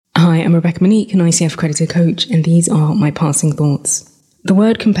I'm rbccmnq, an ICF accredited coach, and these are my passing thoughts. The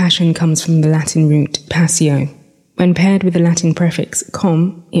word compassion comes from the Latin root passio. When paired with the Latin prefix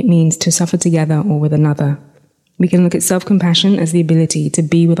com, it means to suffer together or with another. We can look at self-compassion as the ability to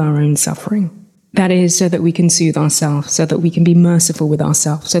be with our own suffering. That is, so that we can soothe ourselves, so that we can be merciful with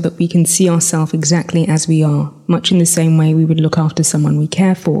ourselves, so that we can see ourselves exactly as we are, much in the same way we would look after someone we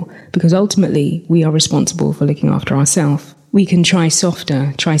care for, because ultimately we are responsible for looking after ourselves. We can try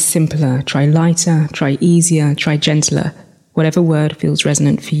softer, try simpler, try lighter, try easier, try gentler, whatever word feels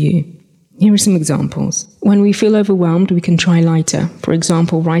resonant for you. Here are some examples. When we feel overwhelmed, we can try lighter. For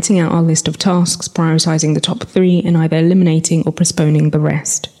example, writing out our list of tasks, prioritizing the top 3, and either eliminating or postponing the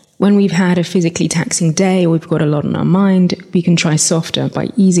rest. When we've had a physically taxing day or we've got a lot on our mind, we can try softer by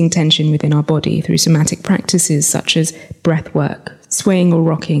easing tension within our body through somatic practices such as breath work, swaying or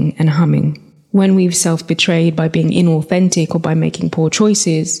rocking, and humming. When we've self-betrayed by being inauthentic or by making poor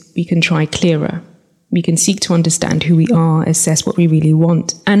choices, we can try clearer. We can seek to understand who we are, assess what we really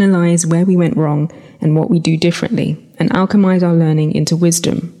want, analyze where we went wrong and what we do differently, and alchemize our learning into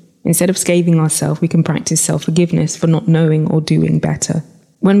wisdom. Instead of scathing ourselves, we can practice self-forgiveness for not knowing or doing better.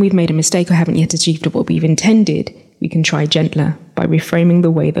 When we've made a mistake or haven't yet achieved what we've intended, we can try gentler by reframing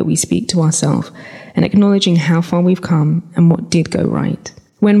the way that we speak to ourselves and acknowledging how far we've come and what did go right.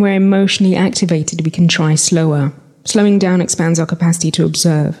 When we're emotionally activated, we can try slower. Slowing down expands our capacity to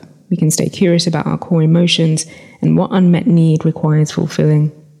observe. We can stay curious about our core emotions and what unmet need requires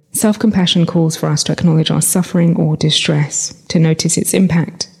fulfilling. Self-compassion calls for us to acknowledge our suffering or distress, to notice its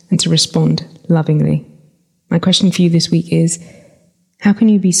impact, and to respond lovingly. My question for you this week is, how can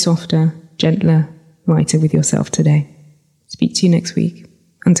you be softer, gentler, lighter with yourself today? Speak to you next week.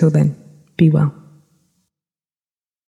 Until then, be well.